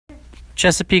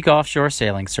Chesapeake Offshore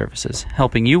Sailing Services,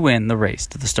 helping you win the race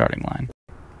to the starting line.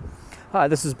 Hi,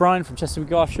 this is Brian from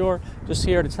Chesapeake Offshore, just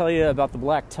here to tell you about the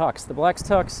Black Tux. The Black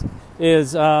Tux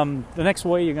is the next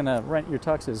way you're going to rent your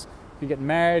tux is if you're getting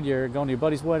married, you're going to your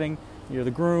buddy's wedding, you're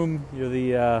the groom, you're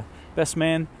the best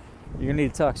man, you're going to need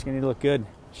a tux. You're going to need to look good,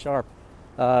 sharp.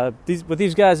 What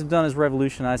these guys have done is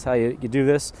revolutionize how you do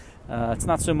this. It's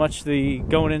not so much the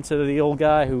going into the old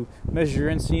guy who measures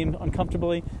your inseam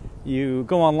uncomfortably. You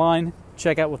go online,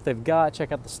 check out what they've got,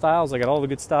 check out the styles. They got all the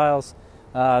good styles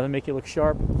that make you look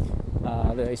sharp.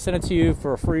 They send it to you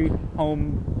for a free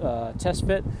home test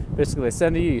fit. Basically, they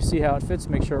send it to you, you see how it fits,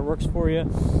 make sure it works for you,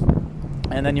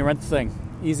 and then you rent the thing.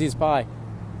 Easy as pie.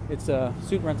 It's a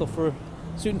suit and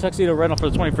tuxedo rental for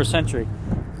the 21st century.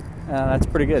 That's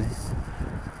pretty good.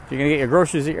 If you're gonna get your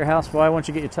groceries at your house, why won't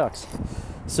you get your tux?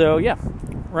 So yeah,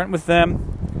 rent with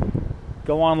them.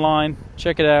 Go online,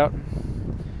 check it out.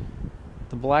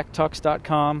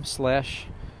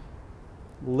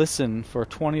 theblacktux.com/listen for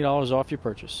 $20 off your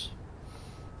purchase.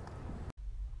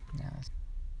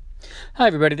 Hi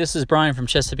everybody, this is Brian from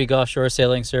Chesapeake Offshore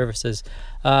Sailing Services.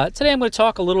 Today I'm going to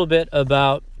talk a little bit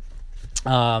about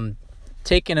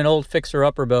taking an old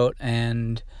fixer-upper boat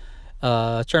and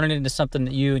turning it into something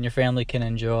that you and your family can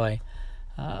enjoy.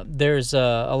 There's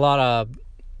a lot of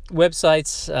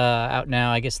websites out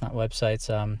now, I guess not websites,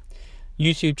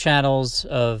 YouTube channels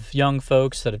of young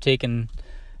folks that have taken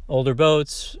older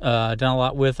boats, done a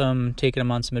lot with them, taken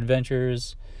them on some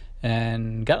adventures,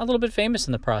 and gotten a little bit famous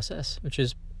in the process, which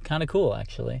is kind of cool,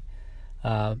 actually.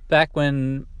 Back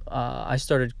when I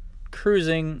started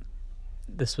cruising,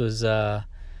 this was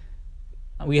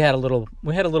we had a little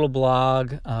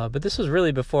blog, but this was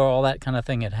really before all that kind of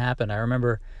thing had happened. I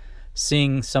remember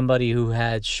seeing somebody who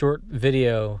had short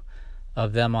video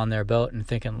of them on their boat and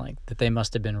thinking like that they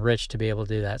must have been rich to be able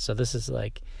to do that. So this is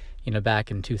like,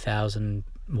 back in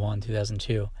 2001,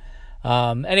 2002.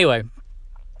 Anyway,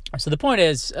 so the point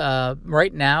is,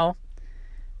 right now,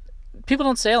 people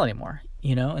don't sail anymore.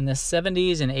 In the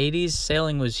 70s and 80s,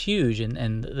 sailing was huge,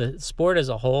 and the sport as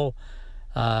a whole,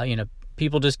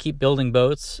 people just keep building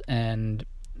boats, and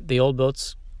the old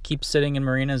boats keep sitting in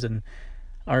marinas and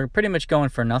are pretty much going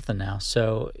for nothing now.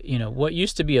 So, what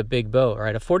used to be a big boat,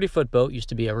 right? A 40-foot boat used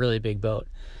to be a really big boat.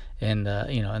 And,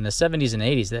 in the 70s and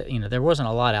 80s, that, there wasn't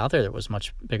a lot out there that was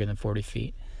much bigger than 40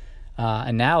 feet.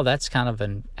 And now that's kind of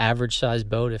an average-sized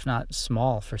boat, if not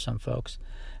small for some folks,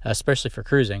 especially for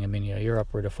cruising. I mean, you're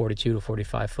upward of 42 to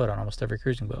 45 foot on almost every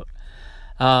cruising boat.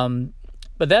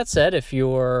 But that said, if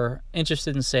you're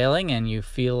interested in sailing and you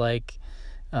feel like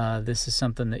this is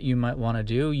something that you might want to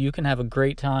do, you can have a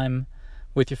great time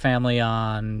with your family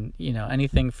on,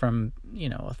 anything from,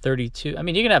 a 32. I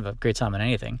mean, you can have a great time on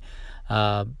anything.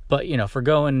 But, for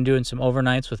going and doing some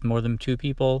overnights with more than two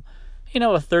people,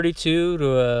 a 32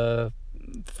 to a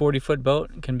 40-foot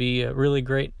boat can be really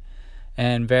great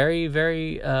and very,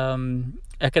 very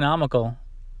economical,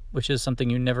 which is something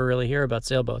you never really hear about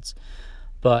sailboats.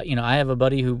 But, I have a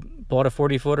buddy who bought a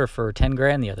 40-footer for 10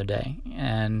 grand the other day,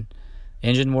 and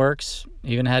engine works,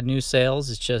 even had new sails.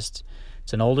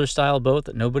 It's an older style boat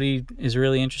that nobody is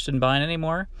really interested in buying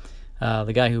anymore.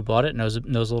 The guy who bought it knows a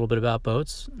little bit about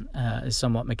boats, is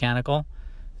somewhat mechanical,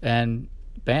 and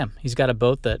bam, he's got a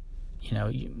boat that,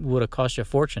 would have cost you a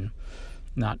fortune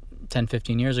not 10,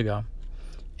 15 years ago,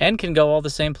 and can go all the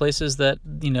same places that,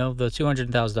 the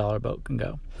 $200,000 boat can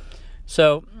go.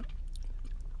 So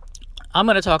I'm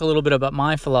going to talk a little bit about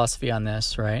my philosophy on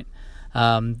this, right?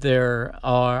 There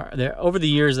over the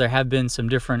years, there have been some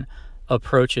different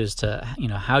approaches to,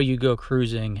 how you go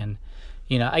cruising. And,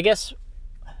 I guess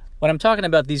when I'm talking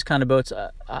about these kind of boats,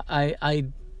 I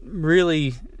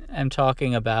really am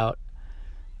talking about,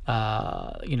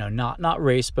 not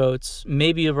race boats.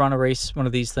 Maybe you'll run a race, one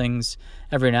of these things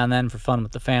every now and then for fun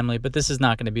with the family, but this is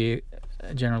not going to be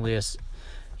generally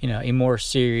a more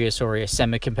serious or a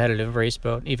semi-competitive race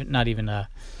boat, not even a,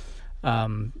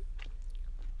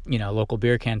 local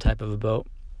beer can type of a boat.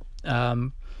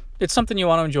 It's something you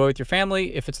want to enjoy with your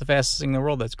family. If it's the fastest thing in the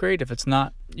world, that's great. If it's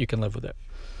not, you can live with it.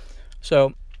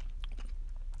 So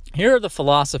here are the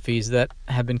philosophies that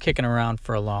have been kicking around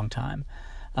for a long time.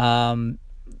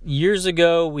 Years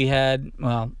ago, we had,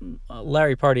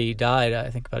 Larry Pardey died,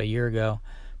 I think, about a year ago,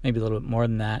 maybe a little bit more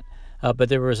than that. But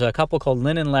there was a couple called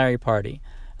Lynn and Larry Pardey.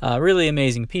 Really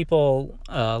amazing people.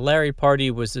 Larry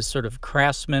Pardey was this sort of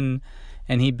craftsman,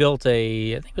 and he built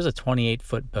I think it was a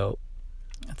 28-foot boat.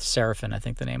 Seraphin, I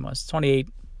think the name was. 28,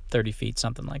 30 feet,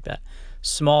 something like that.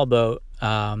 Small boat,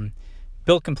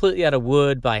 built completely out of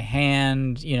wood by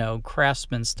hand,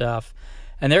 craftsman stuff.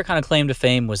 And their kind of claim to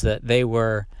fame was that they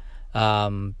were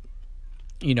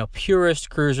purist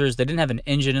cruisers. They didn't have an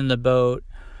engine in the boat.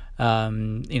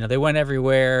 They went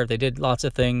everywhere. They did lots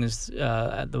of things.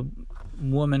 The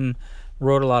woman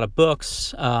wrote a lot of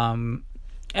books, and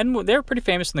they were pretty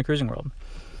famous in the cruising world.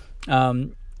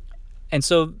 And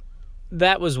so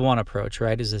that was one approach,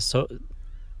 right? Is this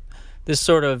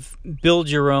sort of build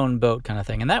your own boat kind of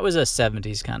thing. And that was a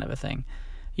 70s kind of a thing.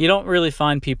 You don't really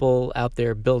find people out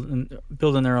there building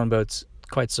their own boats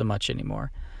quite so much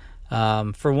anymore.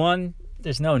 For one,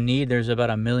 there's no need. There's about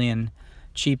 1 million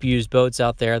cheap used boats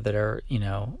out there that are,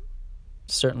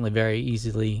 certainly very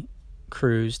easily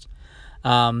cruised.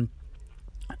 And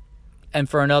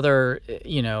for another,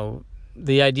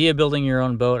 the idea of building your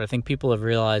own boat, I think people have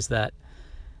realized that,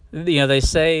 they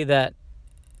say that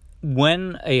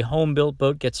when a home-built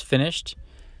boat gets finished,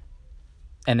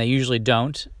 and they usually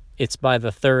don't, it's by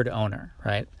the third owner,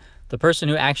 right? The person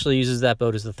who actually uses that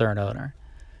boat is the third owner.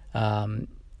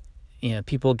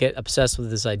 People get obsessed with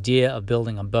this idea of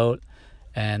building a boat,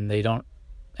 and they don't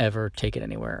ever take it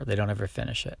anywhere. They don't ever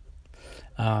finish it.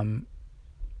 And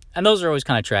those are always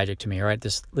kind of tragic to me, right?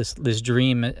 This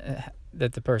dream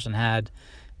that the person had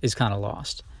is kind of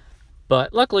lost.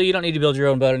 But luckily, you don't need to build your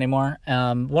own boat anymore.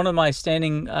 One of my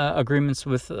standing agreements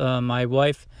with my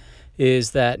wife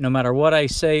is that no matter what I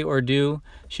say or do,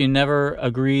 she never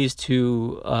agrees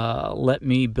to let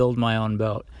me build my own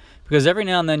boat. Because every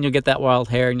now and then you'll get that wild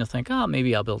hair and you'll think, oh,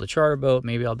 maybe I'll build a charter boat,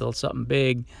 maybe I'll build something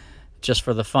big just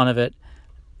for the fun of it.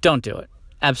 Don't do it.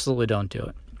 Absolutely don't do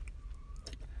it.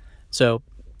 So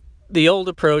the old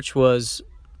approach was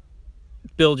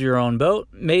build your own boat,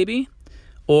 maybe,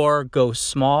 or go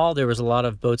small. There was a lot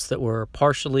of boats that were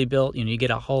partially built. You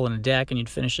get a hull and a deck and you'd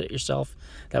finish it yourself.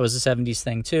 That was a 70s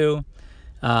thing too.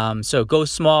 So go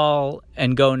small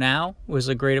and go now was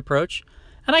a great approach.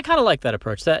 And I kind of like that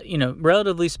approach. That,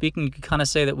 relatively speaking, you could kind of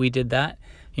say that we did that.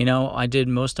 I did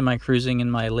most of my cruising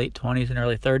in my late 20s and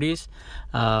early 30s,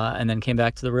 and then came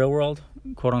back to the real world,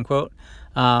 quote unquote.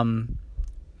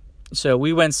 So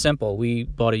we went simple. We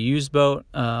bought a used boat.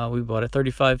 We bought a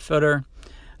 35-footer,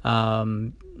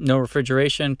 no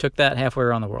refrigeration, took that halfway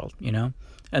around the world, and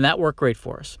that worked great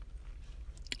for us.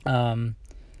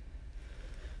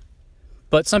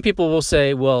 But some people will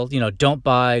say, well, don't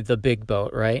buy the big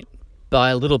boat, right?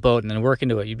 Buy a little boat and then work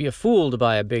into it. You'd be a fool to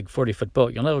buy a big 40-foot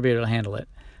boat. You'll never be able to handle it.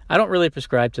 I don't really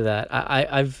prescribe to that.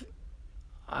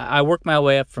 I worked my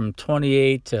way up from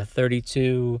 28 to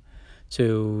 32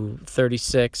 to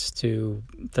 36 to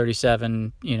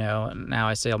 37, and now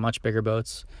I sail much bigger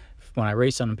boats when I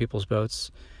race on people's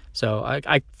boats. So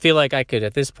I feel like I could,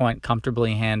 at this point,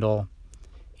 comfortably handle,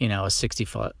 a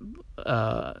 60-foot,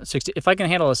 if I can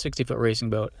handle a 60-foot racing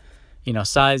boat,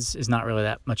 size is not really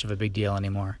that much of a big deal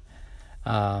anymore.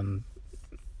 At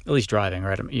least driving,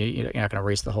 right? You're not going to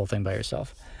race the whole thing by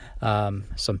yourself.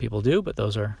 Some people do, but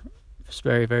those are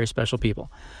very, very special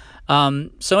people.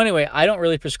 So anyway, I don't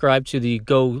really prescribe to the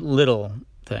go little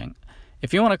thing.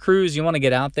 If you want to cruise, you want to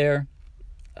get out there,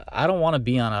 I don't want to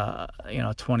be on a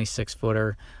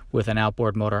 26-footer with an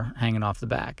outboard motor hanging off the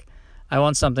back. I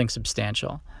want something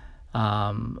substantial.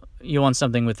 You want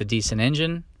something with a decent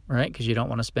engine, right? Because you don't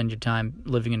want to spend your time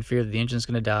living in fear that the engine's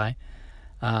going to die.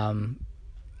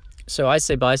 So I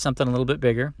say buy something a little bit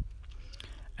bigger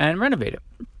and renovate it.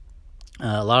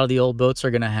 A lot of the old boats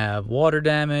are going to have water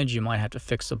damage. You might have to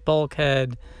fix a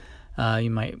bulkhead.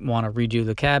 You might want to redo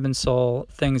the cabin sole,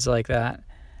 things like that,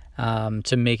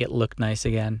 to make it look nice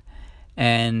again.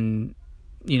 And,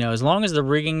 as long as the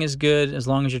rigging is good, as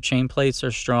long as your chain plates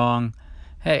are strong,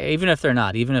 hey, even if they're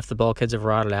not, even if the bulkheads have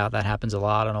rotted out, that happens a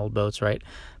lot on old boats, right?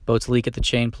 Boats leak at the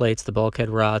chain plates, the bulkhead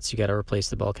rots, you got to replace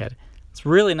the bulkhead. It's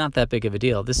really not that big of a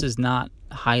deal. This is not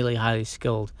highly, highly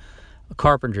skilled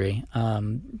carpentry.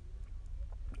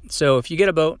 So if you get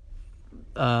a boat,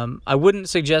 I wouldn't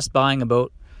suggest buying a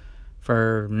boat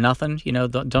for nothing.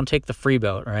 Don't take the free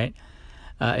boat, right?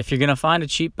 If you're going to find a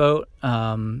cheap boat,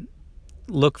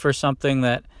 look for something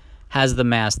that has the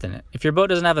mast in it. If your boat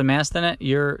doesn't have a mast in it,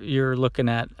 you're looking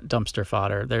at dumpster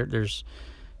fodder. There's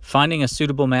finding a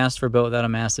suitable mast for a boat without a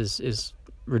mast is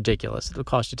ridiculous. It'll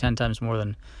cost you 10 times more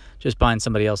than just buying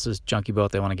somebody else's junky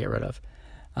boat they want to get rid of.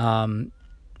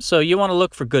 So you want to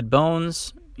look for good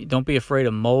bones. Don't be afraid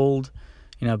of mold.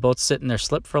 Boats sit in their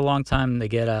slip for a long time. They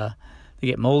get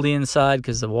moldy inside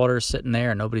because the water is sitting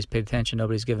there and nobody's paid attention.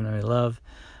 Nobody's giving them any love.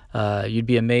 You'd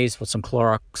be amazed what some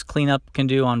Clorox cleanup can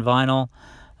do on vinyl.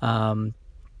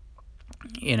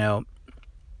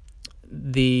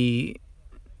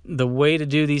 The way to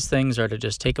do these things are to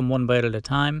just take them one bite at a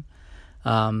time.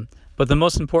 But the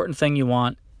most important thing you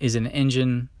want is an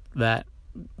engine that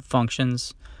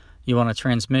functions. You want a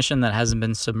transmission that hasn't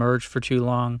been submerged for too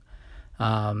long.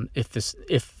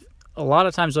 If a lot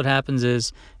of times what happens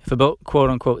is if a boat quote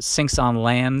unquote sinks on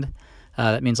land,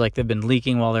 that means like they've been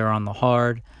leaking while they were on the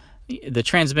hard. The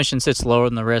transmission sits lower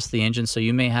than the rest of the engine, so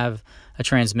you may have a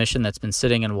transmission that's been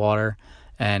sitting in water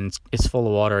and it's full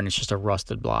of water and it's just a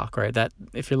rusted block, right? That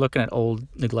if you're looking at old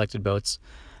neglected boats,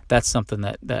 that's something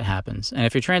that happens. And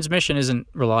if your transmission isn't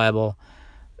reliable,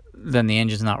 then the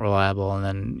engine's not reliable, and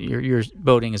then your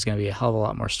boating is going to be a hell of a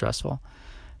lot more stressful.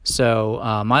 So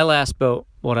my last boat,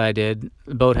 what I did,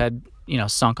 the boat had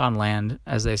sunk on land,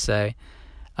 as they say.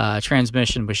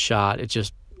 Transmission was shot. It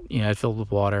just it filled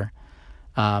with water.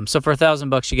 So for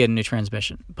 $1,000 you get a new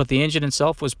transmission, but the engine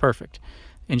itself was perfect.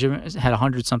 Engine had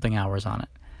 100-something hours on it.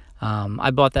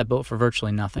 I bought that boat for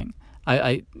virtually nothing.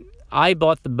 I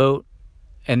bought the boat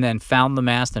and then found the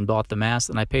mast and bought the mast,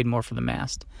 and I paid more for the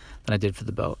mast than I did for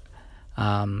the boat.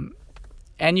 And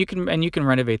you can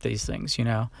renovate these things.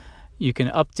 You can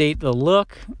update the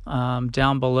look.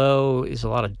 Down below is a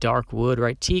lot of dark wood,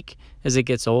 right? Teak, as it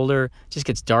gets older, just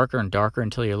gets darker and darker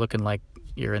until you're looking like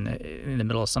you're in the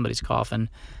middle of somebody's coffin.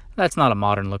 That's not a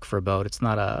modern look for a boat. It's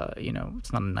not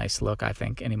it's not a nice look, I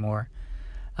think, anymore.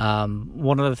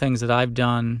 One of the things that I've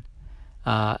done,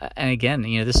 and again,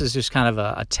 this is just kind of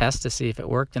a test to see if it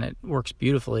worked, and it works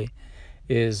beautifully,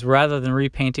 is rather than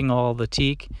repainting all the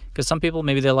teak, because some people,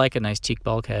 maybe they like a nice teak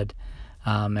bulkhead,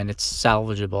 and it's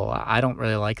salvageable. I don't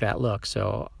really like that look,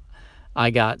 so I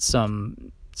got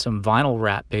some vinyl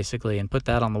wrap, basically, and put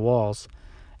that on the walls,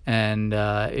 and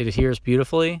it adheres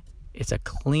beautifully. It's a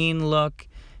clean look,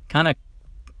 kind of,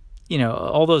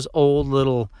 all those old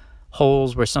little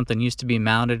holes where something used to be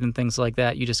mounted and things like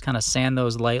that, you just kind of sand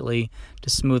those lightly to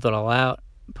smooth it all out,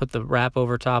 put the wrap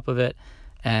over top of it,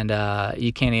 and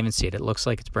you can't even see it. It looks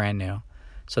like it's brand new.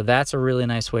 So that's a really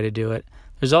nice way to do it.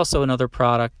 There's also another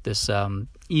product, this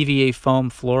EVA foam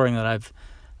flooring that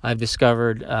I've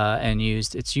discovered and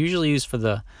used. It's usually used for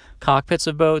the cockpits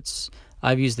of boats.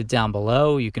 I've used it down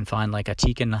below. You can find like a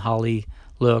teak and holly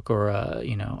look, or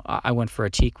I went for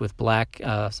a teak with black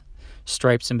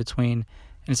stripes in between.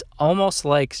 And it's almost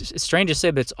like, it's strange to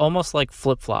say, but it's almost like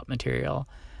flip-flop material.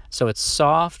 So it's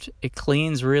soft, it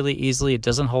cleans really easily, it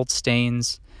doesn't hold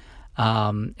stains,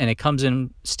 and it comes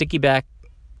in sticky back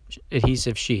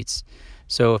adhesive sheets.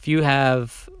 So if you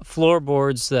have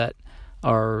floorboards that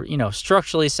are,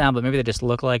 structurally sound, but maybe they just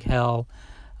look like hell,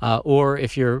 or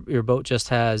if your boat just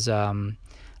has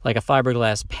like a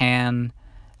fiberglass pan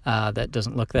that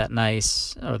doesn't look that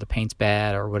nice, or the paint's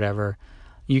bad or whatever,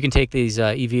 you can take these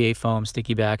EVA foam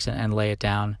sticky backs and lay it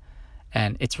down,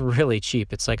 and it's really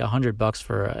cheap. It's like $100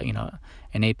 for an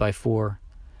 8x4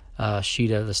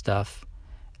 sheet of the stuff,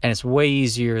 and it's way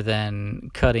easier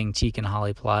than cutting teak and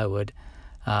holly plywood.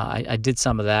 I did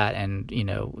some of that, and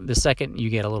the second you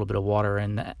get a little bit of water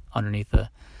in underneath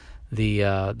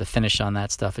the finish on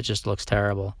that stuff, it just looks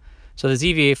terrible. So this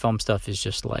EVA foam stuff is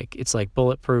just like, it's like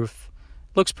bulletproof.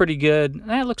 Looks pretty good.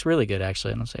 It looks really good,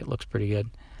 actually. I don't say it looks pretty good.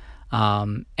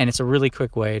 And it's a really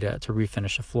quick way to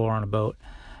refinish a floor on a boat,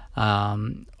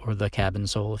 or the cabin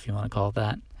sole, if you want to call it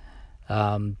that.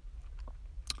 A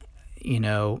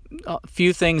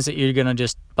few things that you're going to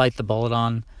just bite the bullet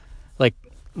on. Like,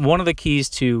 one of the keys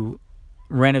to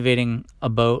renovating a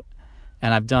boat,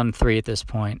 and I've done 3 at this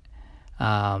point,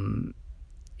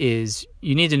 is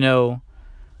you need to know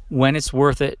when it's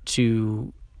worth it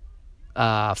to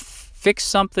fix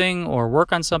something or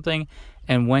work on something,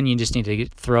 and when you just need to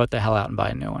throw it the hell out and buy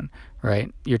a new one,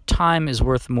 right? Your time is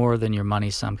worth more than your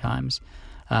money sometimes.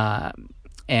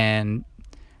 And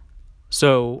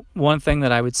so one thing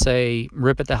that I would say,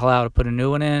 rip it the hell out and put a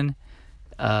new one in,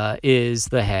 is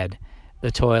the head,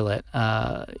 the toilet.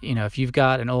 If you've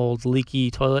got an old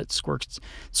leaky toilet, squirts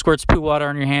poo water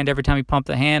on your hand every time you pump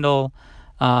the handle,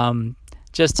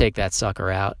 just take that sucker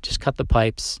out. Just cut the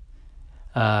pipes,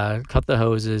 cut the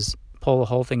hoses, pull the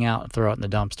whole thing out and throw it in the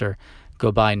dumpster.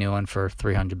 Go buy a new one for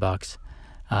 $300.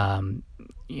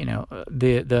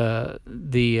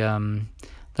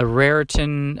 The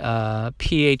Raritan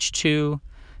PH2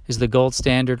 is the gold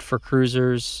standard for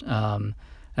cruisers.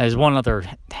 There's one other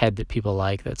head that people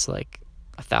like that's like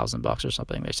 $1,000 or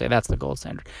something. They say that's the gold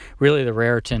standard. Really, the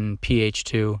Raritan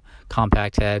PH2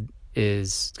 compact head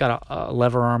it's got a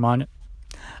lever arm on it.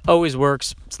 Always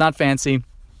works. It's not fancy.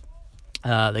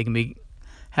 They can be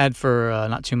had for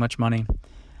not too much money.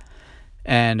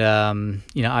 And,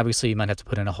 obviously you might have to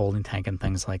put in a holding tank and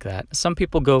things like that. Some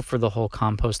people go for the whole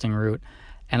composting route.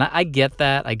 And I get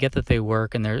that. I get that they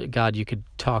work. And God, you could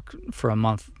talk for a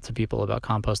month to people about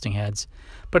composting heads.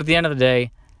 But at the end of the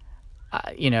day,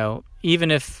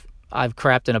 even if I've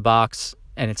crapped in a box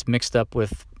and it's mixed up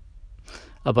with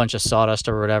a bunch of sawdust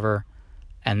or whatever,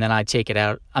 and then I take it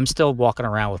out. I'm still walking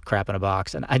around with crap in a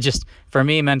box, and for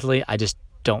me mentally, I just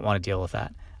don't want to deal with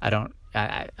that.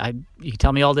 You can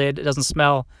tell me all day it doesn't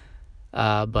smell,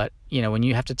 but when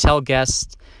you have to tell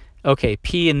guests, okay,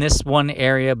 pee in this one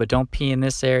area, but don't pee in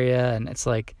this area, and it's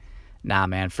like, nah,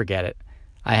 man, forget it.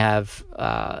 I have,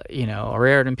 a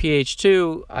Raritan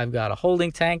PH2. I've got a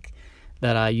holding tank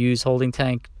that I use holding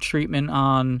tank treatment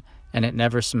on, and it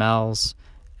never smells,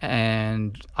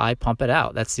 and I pump it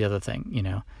out. That's the other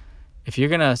thing, If you're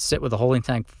going to sit with a holding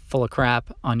tank full of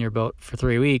crap on your boat for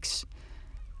 3 weeks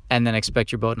and then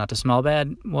expect your boat not to smell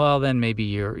bad, well, then maybe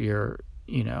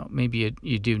maybe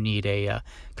you do need a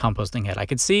composting head. I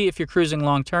could see if you're cruising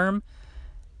long term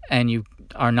and you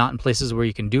are not in places where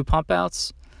you can do pump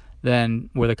outs, then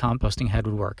where the composting head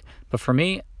would work. But for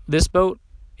me, this boat,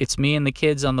 it's me and the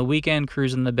kids on the weekend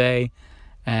cruising the bay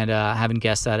and having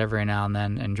guests out every now and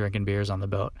then and drinking beers on the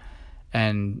boat.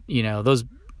 And, those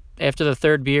after the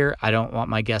third beer, I don't want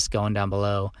my guests going down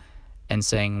below and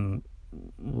saying,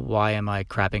 why am I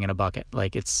crapping in a bucket?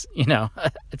 Like, it's,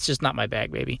 it's just not my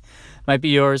bag, baby. Might be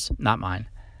yours, not mine.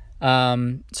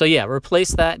 So yeah,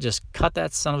 replace that. Just cut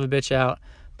that son of a bitch out.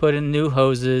 Put in new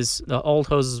hoses. The old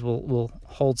hoses will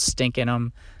hold stink in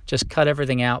them. Just cut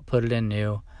everything out, put it in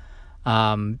new.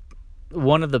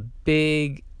 One of the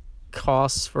big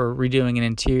costs for redoing an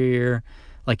interior,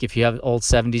 like if you have old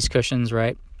 70s cushions,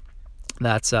 right?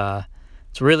 That's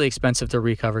it's really expensive to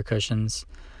recover cushions.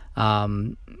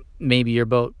 Maybe your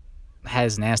boat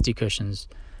has nasty cushions.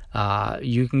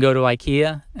 You can go to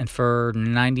IKEA and for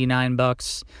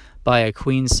 $99 buy a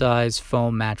queen size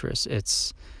foam mattress.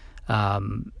 It's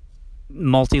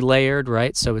multi-layered,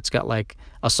 right? So it's got like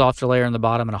a softer layer on the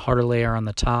bottom and a harder layer on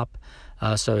the top.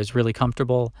 So it's really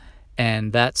comfortable.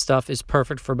 And that stuff is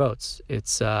perfect for boats.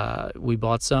 It's we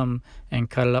bought some and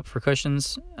cut it up for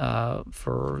cushions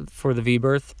for the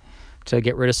V-berth to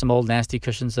get rid of some old nasty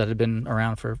cushions that had been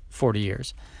around for 40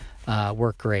 years.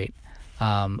 Work great.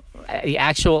 The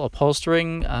actual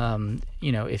upholstering,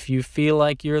 if you feel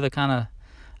like you're the kind of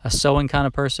a sewing kind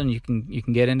of person, you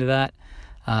can get into that.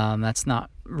 That's not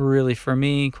really for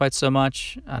me quite so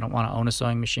much. I don't want to own a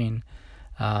sewing machine.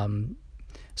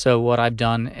 So what I've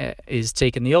done is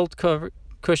taken the old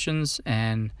cushions,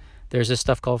 and there's this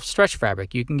stuff called stretch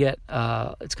fabric. You can get,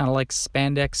 it's kind of like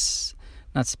spandex,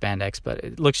 not spandex, but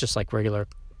it looks just like regular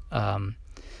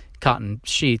cotton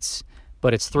sheets,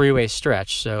 but it's three-way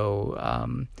stretch.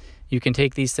 So you can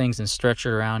take these things and stretch it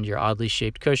around your oddly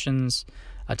shaped cushions,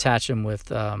 attach them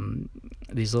with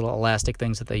these little elastic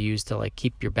things that they use to like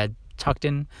keep your bed tucked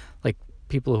in, like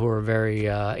people who are very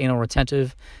anal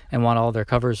retentive and want all their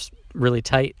covers really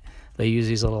tight. They use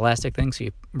these little elastic things, so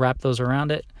you wrap those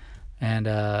around it, and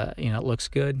it looks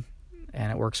good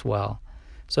and it works well.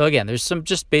 So again, there's some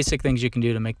just basic things you can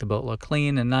do to make the boat look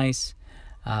clean and nice.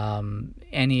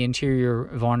 Any interior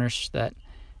varnish that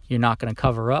you're not going to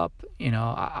cover up,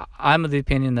 I'm of the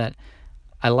opinion that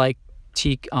I like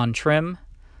teak on trim.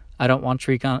 I don't want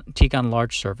teak on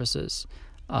large surfaces.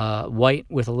 White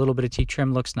with a little bit of teak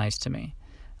trim looks nice to me.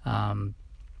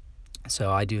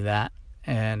 So I do that,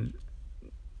 and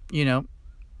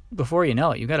before you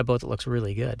know it, you've got a boat that looks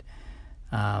really good.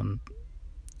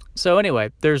 So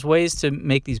anyway, there's ways to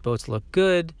make these boats look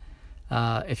good.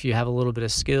 If you have a little bit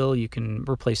of skill, you can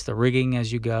replace the rigging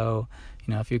as you go.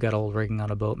 If you've got old rigging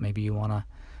on a boat, maybe you want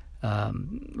to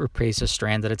replace a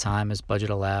strand at a time as budget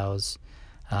allows.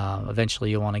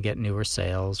 Eventually you'll want to get newer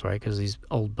sails, right? Because these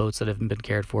old boats that haven't been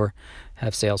cared for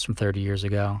have sails from 30 years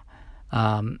ago.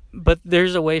 But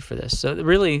there's a way for this. So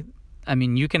really,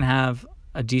 you can have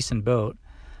a decent boat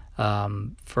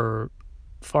for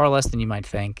far less than you might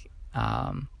think.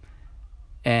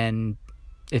 And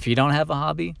if you don't have a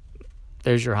hobby,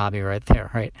 there's your hobby right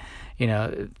there, right?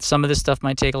 Some of this stuff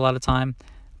might take a lot of time,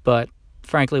 but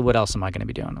frankly, what else am I going to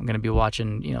be doing? I'm going to be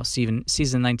watching,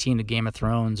 season 19 of Game of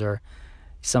Thrones or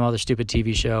some other stupid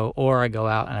TV show, or I go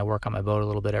out and I work on my boat a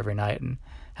little bit every night and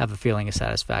have a feeling of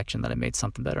satisfaction that I made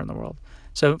something better in the world.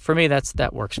 So for me,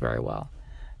 that works very well.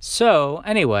 So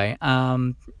anyway,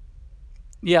 old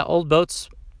boats,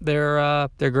 they're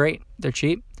great. They're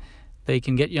cheap. They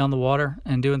can get you on the water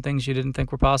and doing things you didn't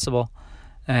think were possible.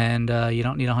 And you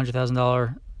don't need a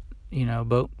 $100,000,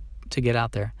 boat to get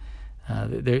out there.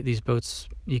 These boats,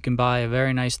 you can buy a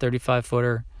very nice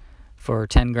 35-footer for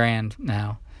 $10,000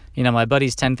 now. My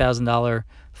buddy's $10,000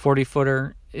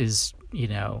 40-footer is,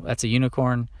 that's a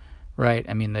unicorn, right?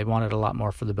 They wanted a lot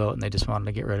more for the boat and they just wanted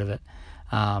to get rid of it.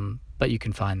 But you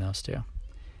can find those too.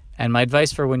 And my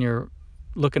advice for when you're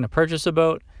looking to purchase a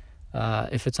boat,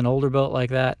 if it's an older boat like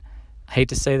that, I hate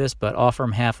to say this, but offer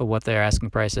them half of what their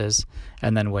asking price is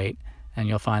and then wait. And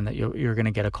you'll find that you're going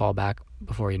to get a call back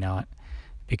before you know it.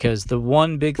 Because the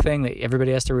one big thing that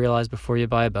everybody has to realize before you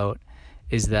buy a boat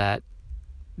is that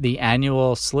the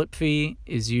annual slip fee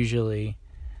is usually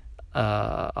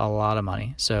a lot of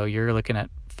money. So you're looking at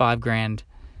 $5,000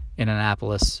 in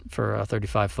Annapolis for a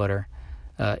 35-footer,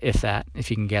 if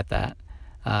you can get that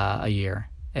a year,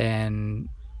 and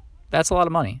that's a lot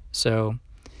of money. So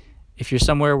if you're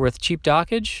somewhere with cheap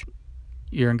dockage,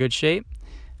 you're in good shape.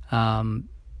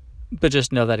 But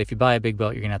just know that if you buy a big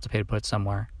boat, you're gonna have to pay to put it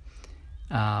somewhere.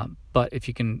 But if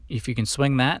you can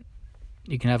swing that,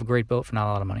 you can have a great boat for not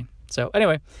a lot of money. So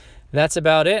anyway, that's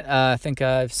about it. I think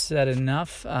I've said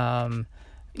enough. When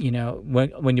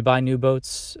you buy new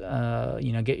boats,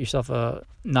 get yourself a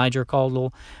Nigel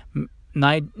Calder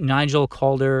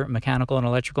mechanical and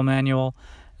electrical manual,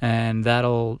 and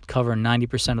that'll cover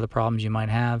 90% of the problems you might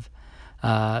have.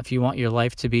 If you want your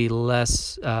life to be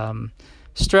less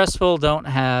stressful, don't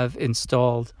have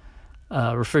installed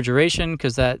refrigeration,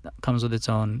 because that comes with its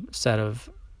own set of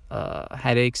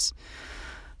headaches.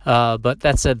 But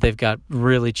that said, they've got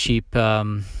really cheap,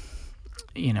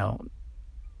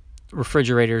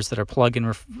 refrigerators that are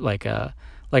plug-in, like a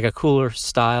cooler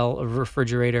style of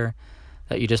refrigerator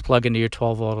that you just plug into your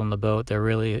 12-volt on the boat. They're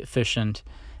really efficient,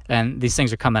 and these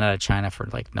things are coming out of China for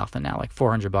like nothing now. Like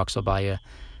 $400 will buy you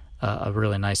a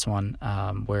really nice one,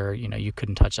 where you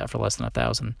couldn't touch that for less than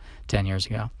 $1,000 10 years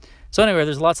ago. So anyway,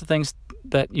 there's lots of things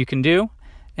that you can do,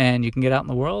 and you can get out in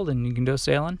the world and you can go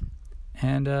sailing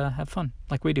and have fun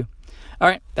like we do. All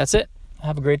right, that's it.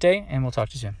 Have a great day, and we'll talk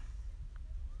to you soon.